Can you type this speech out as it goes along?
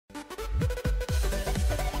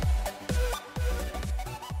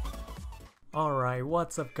Alright,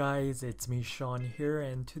 what's up guys, it's me Sean here,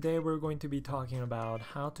 and today we're going to be talking about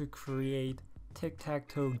how to create Tic Tac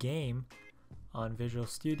Toe game on Visual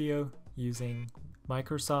Studio using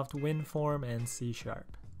Microsoft Winform and C#.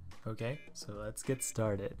 Okay, so let's get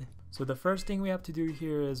started. So the first thing we have to do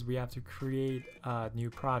here is we have to create a new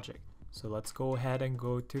project. So let's go ahead and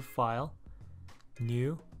go to File,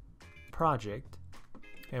 New, Project,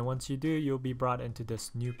 and once you do, you'll be brought into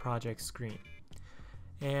this new project screen.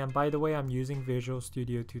 And by the way, I'm using Visual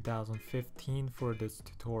Studio 2015 for this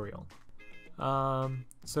tutorial.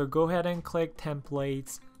 So go ahead and click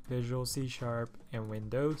Templates, Visual C#, and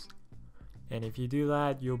Windows. And if you do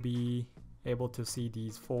that, you'll be able to see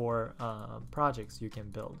these four projects you can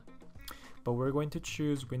build. But we're going to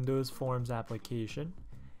choose Windows Forms application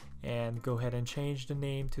and go ahead and change the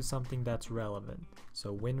name to something that's relevant.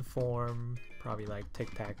 So Winform, probably like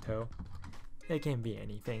Tic Tac Toe. It can be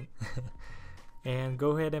anything. And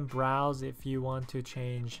go ahead and browse if you want to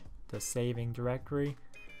change the saving directory.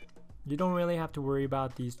 You don't really have to worry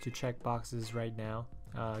about these two checkboxes right now.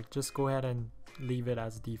 Just go ahead and leave it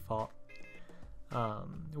as default.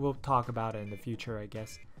 We'll talk about it in the future, I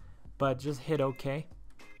guess. But just hit OK.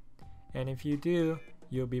 And if you do,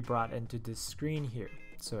 you'll be brought into this screen here.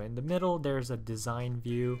 So in the middle, there's a design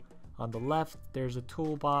view. On the left, there's a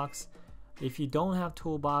toolbox. If you don't have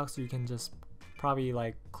toolbox, you can just probably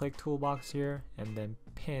like click toolbox here and then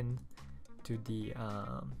pin to the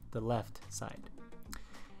left side.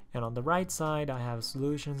 And on the right side I have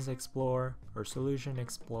Solutions Explorer or Solution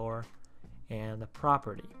Explorer and a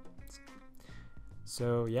property.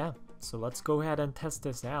 So yeah, so let's go ahead and test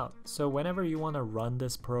this out. So whenever you want to run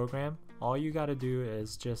this program, all you got to do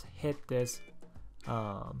is just hit this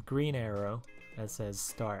green arrow that says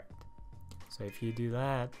start. So if you do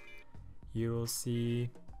that, you will see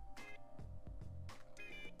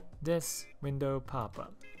this window pop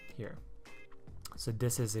up here. So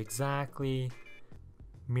this is exactly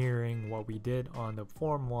mirroring what we did on the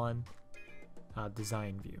Form 1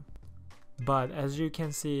 design view. But as you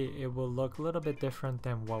can see, it will look a little bit different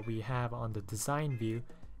than what we have on the design view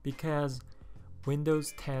because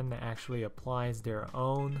Windows 10 actually applies their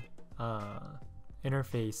own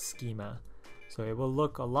interface schema. So it will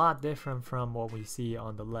look a lot different from what we see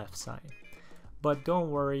on the left side. But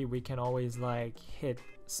don't worry, we can always like hit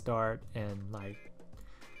start and like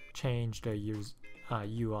change the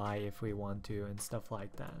UI if we want to and stuff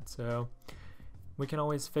like that. So we can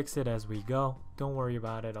always fix it as we go. Don't worry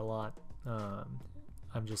about it a lot.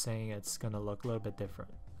 I'm just saying it's gonna look a little bit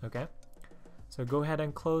different. Okay, so go ahead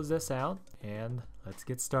and close this out and let's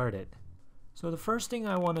get started. So the first thing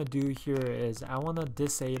I want to do here is I want to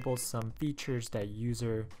disable some features that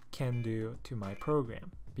user can do to my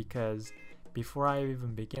program, because before I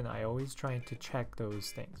even begin, I always try to check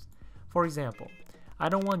those things. For example, I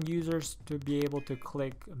don't want users to be able to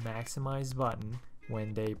click maximize button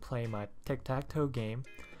when they play my Tic Tac Toe game,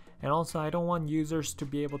 and also I don't want users to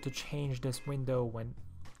be able to change this window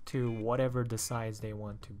to whatever the size they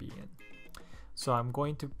want to be in. So I'm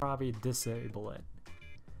going to probably disable it.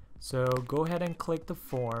 So go ahead and click the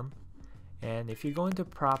form, and if you go into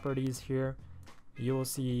properties here, you will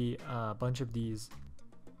see a bunch of these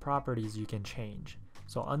properties you can change.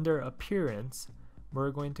 So under appearance,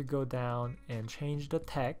 we're going to go down and change the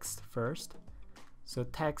text first. So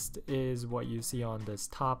text is what you see on this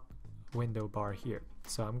top window bar here.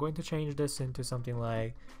 So I'm going to change this into something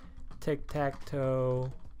like Tic Tac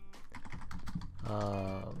Toe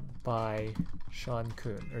by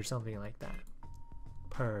shawnkoon or something like that.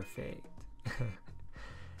 Perfect.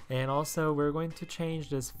 And also we're going to change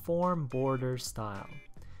this form border style.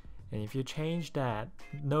 And if you change that,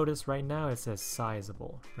 notice right now it says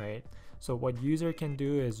sizable, right? So what user can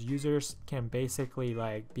do is users can basically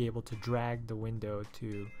like be able to drag the window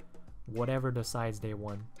to whatever the size they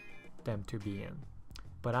want them to be in.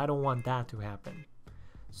 But I don't want that to happen.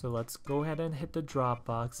 So let's go ahead and hit the drop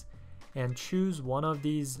box and choose one of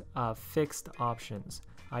these fixed options.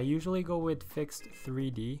 I usually go with fixed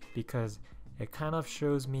 3D because it kind of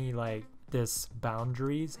shows me like this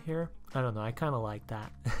boundaries here. I don't know, I kind of like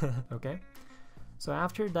that. Okay, so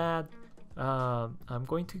after that I'm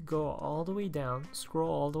going to go all the way down, scroll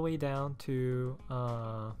all the way down to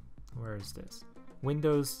where is this?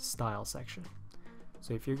 Windows style section.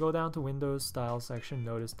 So if you go down to Windows style section,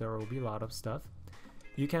 notice there will be a lot of stuff.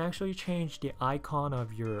 You can actually change the icon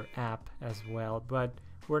of your app as well, but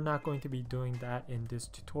we're not going to be doing that in this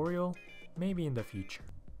tutorial, maybe in the future.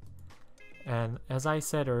 And as I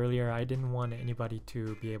said earlier, I didn't want anybody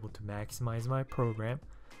to be able to maximize my program,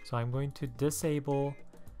 so I'm going to disable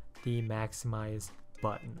the maximize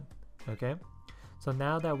button. Okay, so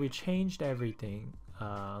now that we changed everything,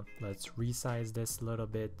 let's resize this a little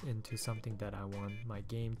bit into something that I want my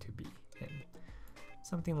game to be in.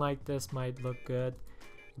 Something like this might look good.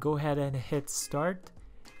 Go ahead and hit start,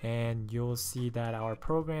 and you'll see that our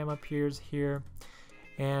program appears here.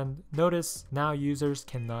 And notice now users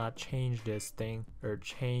cannot change this thing or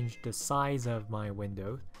change the size of my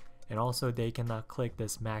window, and also they cannot click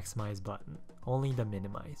this maximize button, only the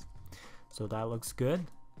minimize. So that looks good,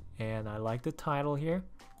 and I like the title here.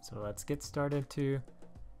 So let's get started to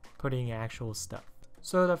putting actual stuff.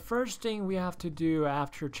 So the first thing we have to do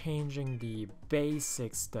after changing the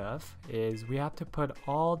basic stuff is we have to put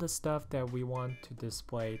all the stuff that we want to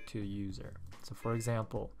display to user. So for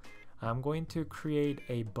example, I'm going to create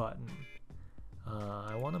a button.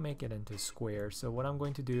 I want to make it into square. So what I'm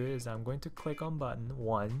going to do is I'm going to click on button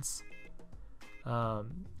once,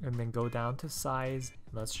 and then go down to size.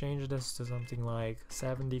 Let's change this to something like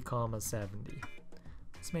 70,70.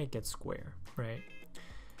 Let's make it square, right?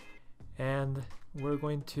 And we're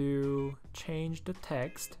going to change the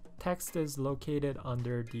text. Text is located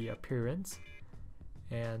under the appearance,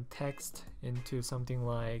 and text into something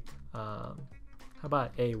like how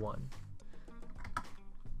about A1.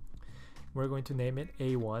 We're going to name it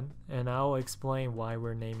A1, and I'll explain why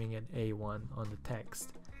we're naming it A1 on the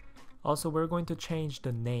text. Also, we're going to change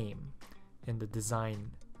the name in the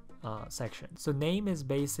design section. So name is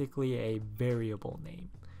basically a variable name.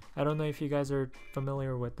 I don't know if you guys are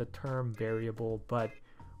familiar with the term variable, but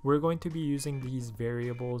we're going to be using these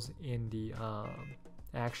variables in the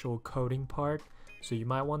actual coding part. So you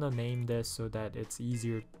might want to name this so that it's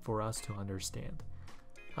easier for us to understand.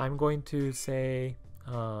 I'm going to say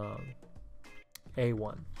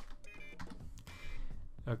A1.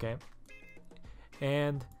 Okay.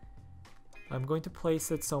 And I'm going to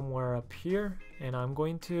place it somewhere up here, and I'm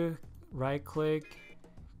going to right click,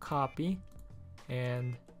 copy,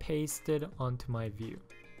 and paste it onto my view.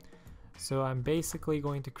 So I'm basically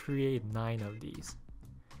going to create 9 of these.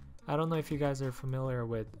 I don't know if you guys are familiar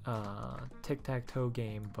with Tic Tac Toe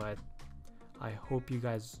game, but I hope you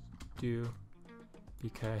guys do,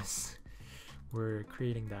 because we're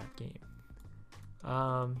creating that game.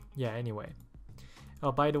 Yeah, anyway.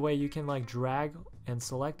 Oh, by the way, you can like drag and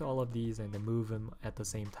select all of these and then move them at the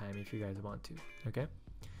same time if you guys want to. Okay,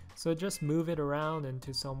 so just move it around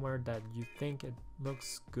into somewhere that you think it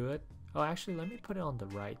looks good. Oh, actually, let me put it on the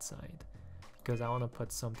right side because I want to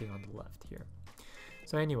put something on the left here.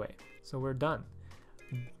 So anyway, so we're done.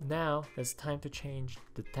 Now it's time to change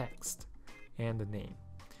the text and the name.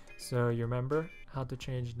 So you remember how to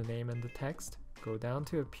change the name and the text? Go down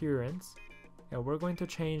to appearance, and we're going to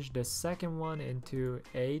change the second one into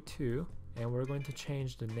A2, and we're going to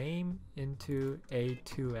change the name into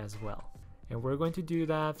A2 as well. And we're going to do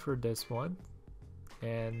that for this one,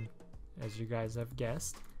 and as you guys have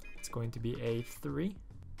guessed, it's going to be A3,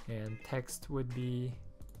 and text would be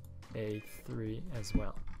A3 as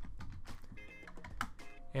well.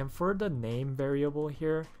 And for the name variable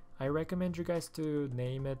here, I recommend you guys to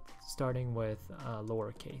name it starting with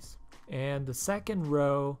lowercase. And the second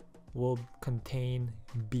row will contain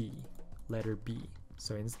B, letter B.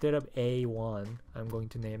 So instead of A1, I'm going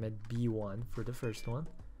to name it B1 for the first one,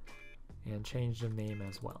 and change the name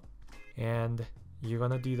as well. And you're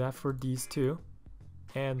gonna do that for these two.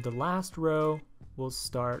 And the last row will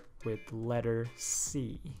start with letter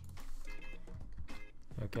C.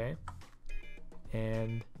 Okay,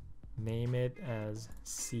 and name it as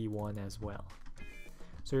C1 as well.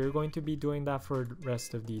 So you're going to be doing that for the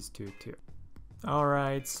rest of these two too.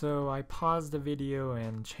 Alright, so I paused the video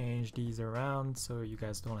and changed these around so you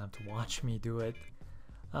guys don't have to watch me do it.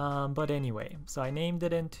 But anyway, so I named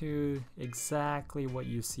it into exactly what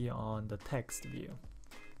you see on the text view.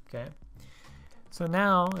 Okay, so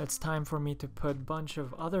now it's time for me to put a bunch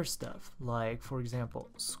of other stuff, like for example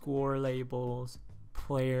score labels,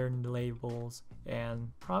 player labels, and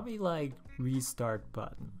probably like restart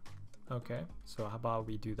button. Okay, so how about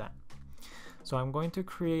we do that? So I'm going to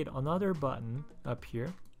create another button up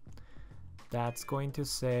here that's going to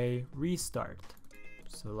say restart.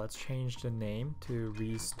 So let's change the name to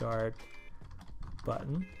restart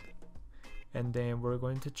button, and then we're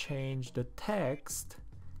going to change the text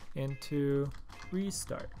into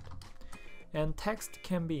restart. And text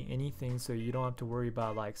can be anything, so you don't have to worry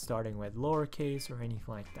about like starting with lowercase or anything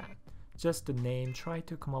like that. Just the name, try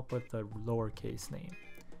to come up with a lowercase name,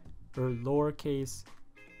 or lowercase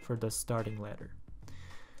for the starting letter.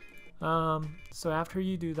 So after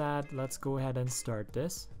you do that, let's go ahead and start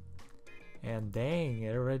this. And dang,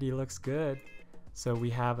 it already looks good. So we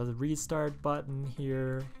have a restart button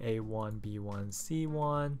here, A1, B1,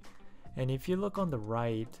 C1, And if you look on the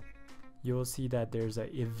right, you'll see that there's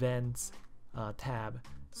a events tab,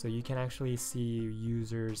 so you can actually see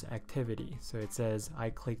users activity. So it says I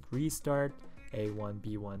clicked restart A1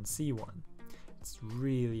 B1 C1. It's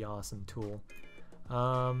really awesome tool.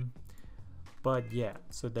 But yeah,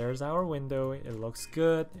 so there's our window. It looks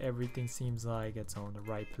good, everything seems like it's on the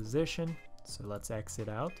right position. So let's exit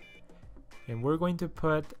out, and we're going to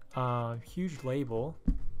put a huge label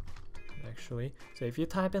actually. So if you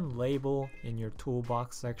type in label in your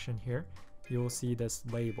toolbox section here, you will see this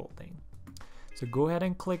label thing. So go ahead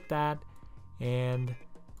and click that and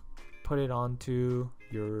put it onto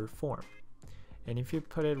your form. And if you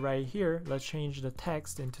put it right here, let's change the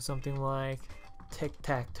text into something like Tic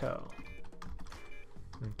Tac Toe.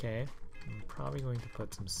 Okay, I'm probably going to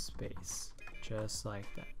put some space just like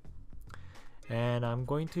that. And I'm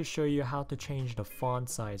going to show you how to change the font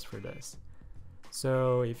size for this.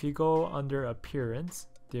 So if you go under appearance,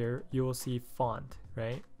 there you will see font,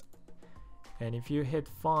 right? And if you hit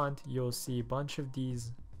font, you'll see a bunch of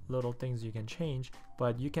these little things you can change,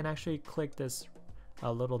 but you can actually click this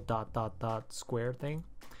little dot dot dot square thing,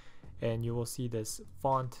 and you will see this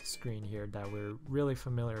font screen here that we're really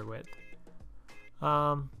familiar with.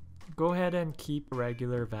 Go ahead and keep a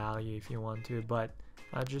regular value if you want to, but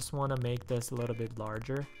I just want to make this a little bit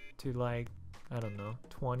larger to like, I don't know,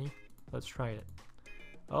 20. Let's try it.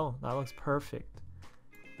 Oh, that looks perfect.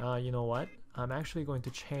 You know what? I'm actually going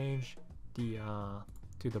to change the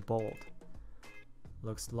to the bold.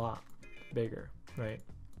 Looks a lot bigger, right?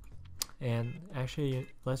 And actually,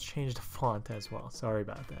 let's change the font as well. Sorry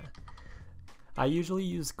about that. I usually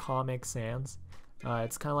use Comic Sans.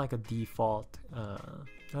 It's kind of like a default, I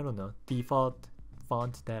don't know, default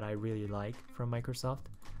font that I really like from Microsoft.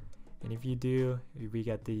 And if you do, we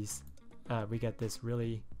get these, we get this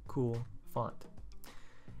really cool font.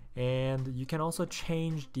 And you can also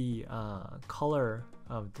change the color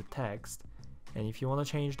of the text. And if you want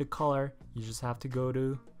to change the color, you just have to go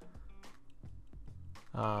to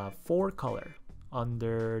for color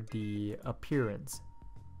under the appearance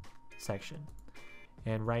section.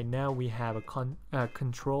 And right now we have a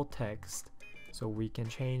control text, so we can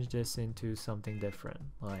change this into something different.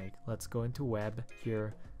 Like, let's go into web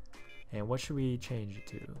here, and what should we change it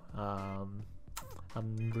to?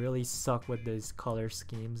 I'm really suck with these color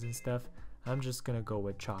schemes and stuff. I'm just gonna go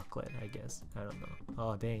with chocolate, I guess. I don't know.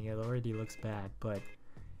 Oh dang, it already looks bad, but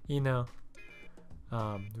you know,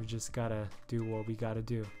 we just gotta do what we gotta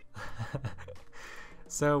do.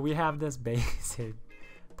 So we have this basic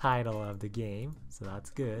title of the game, so that's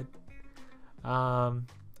good.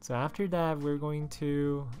 So after that, we're going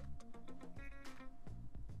to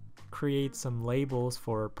create some labels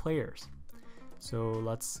for players. So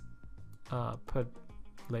let's put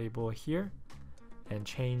label here and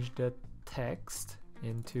change the text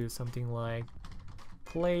into something like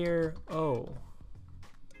player O.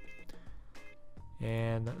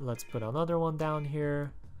 And let's put another one down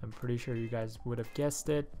here. I'm pretty sure you guys would have guessed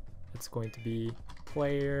it. It's going to be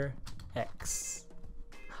player X.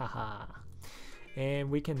 Haha. And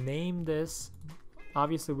we can name this.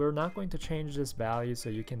 Obviously, we're not going to change this value, so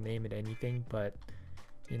you can name it anything, but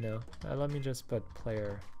you know, let me just put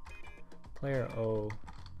player O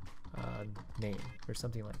name or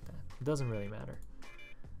something like that. It doesn't really matter.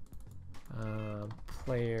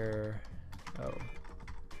 Player O,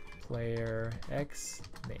 player X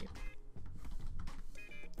name.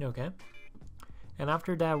 Okay. And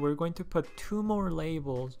after that, we're going to put 2 more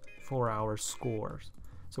labels for our scores.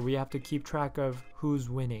 So we have to keep track of who's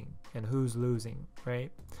winning and who's losing,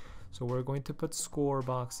 right? So we're going to put score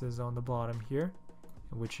boxes on the bottom here,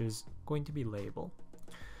 which is going to be label.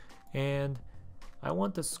 And I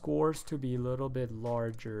want the scores to be a little bit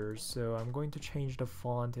larger, so I'm going to change the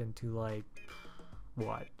font into like,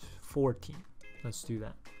 what, 14. Let's do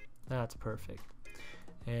that. That's perfect.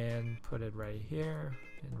 And put it right here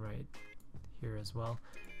and right here as well.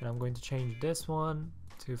 And I'm going to change this one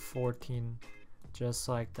to 14, just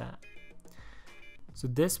like that. So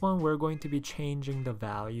this one, we're going to be changing the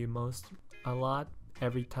value a lot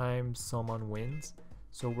every time someone wins.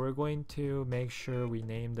 So we're going to make sure we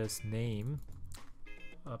name this name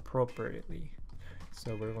appropriately.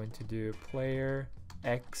 So we're going to do player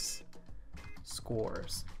X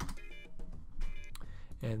scores.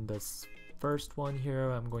 And this first one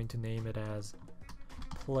here, I'm going to name it as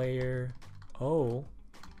player O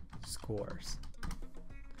scores.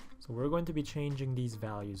 So we're going to be changing these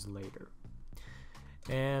values later.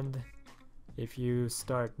 And if you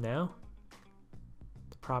start now,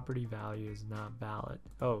 the property value is not valid.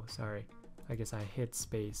 Oh, sorry. I guess I hit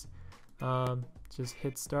space. Just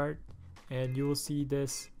hit start and you will see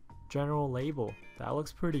this general label. That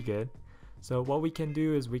looks pretty good. So what we can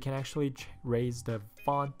do is we can actually raise the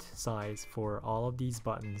font size for all of these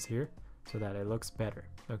buttons here so that it looks better.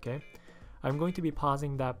 Okay, I'm going to be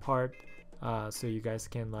pausing that part so you guys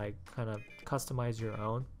can like kind of customize your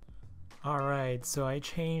own. Alright, so I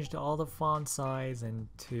changed all the font size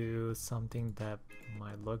into something that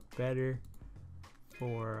might look better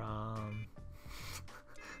for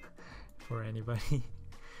for anybody.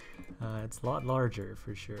 It's a lot larger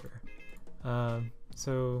for sure.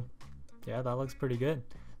 So yeah, that looks pretty good.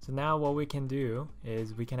 So now what we can do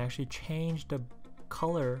is we can actually change the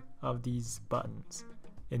color of these buttons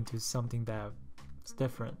into something that's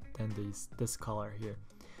different than this color here.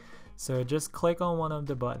 So just click on one of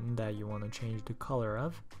the buttons that you want to change the color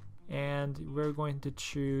of, and we're going to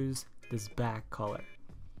choose this back color.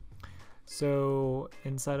 So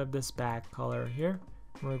inside of this back color here,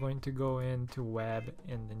 we're going to go into web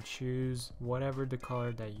and then choose whatever the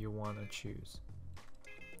color that you want to choose.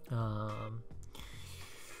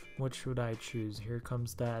 What should I choose? Here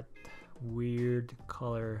comes that weird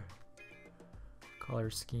color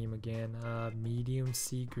scheme again. Medium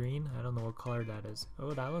sea green. I don't know what color that is.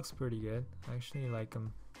 Oh, that looks pretty good. I actually like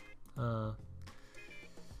them.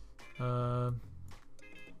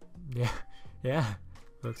 Yeah,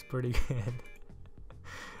 looks pretty good.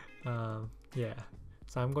 Yeah,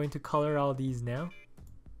 so I'm going to color all these now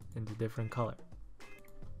into different color.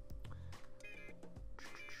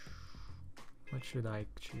 What should I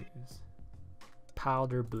choose?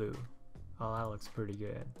 Powder blue. Oh, that looks pretty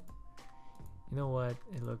good. You know what?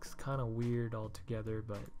 It looks kind of weird altogether,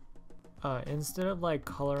 but instead of like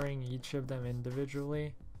coloring each of them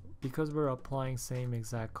individually, because we're applying same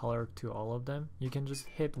exact color to all of them, you can just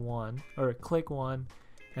hit one or click one,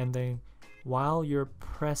 and then while you're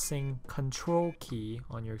pressing Control key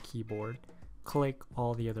on your keyboard, click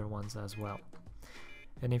all the other ones as well.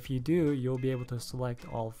 And if you do, you'll be able to select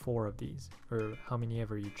all 4 of these, or how many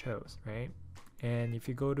ever you chose, right? And if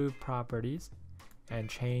you go to properties and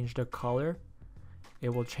change the color, it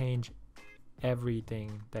will change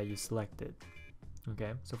everything that you selected.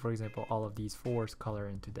 Okay, so for example, all of these 4s color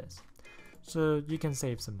into this. So you can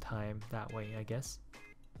save some time that way, I guess.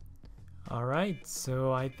 Alright,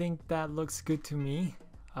 so I think that looks good to me.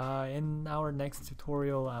 In our next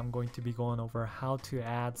tutorial, I'm going to be going over how to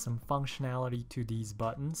add some functionality to these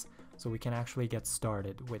buttons so we can actually get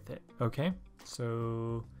started with it. Okay,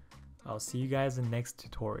 so I'll see you guys in the next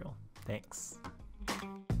tutorial. Thanks.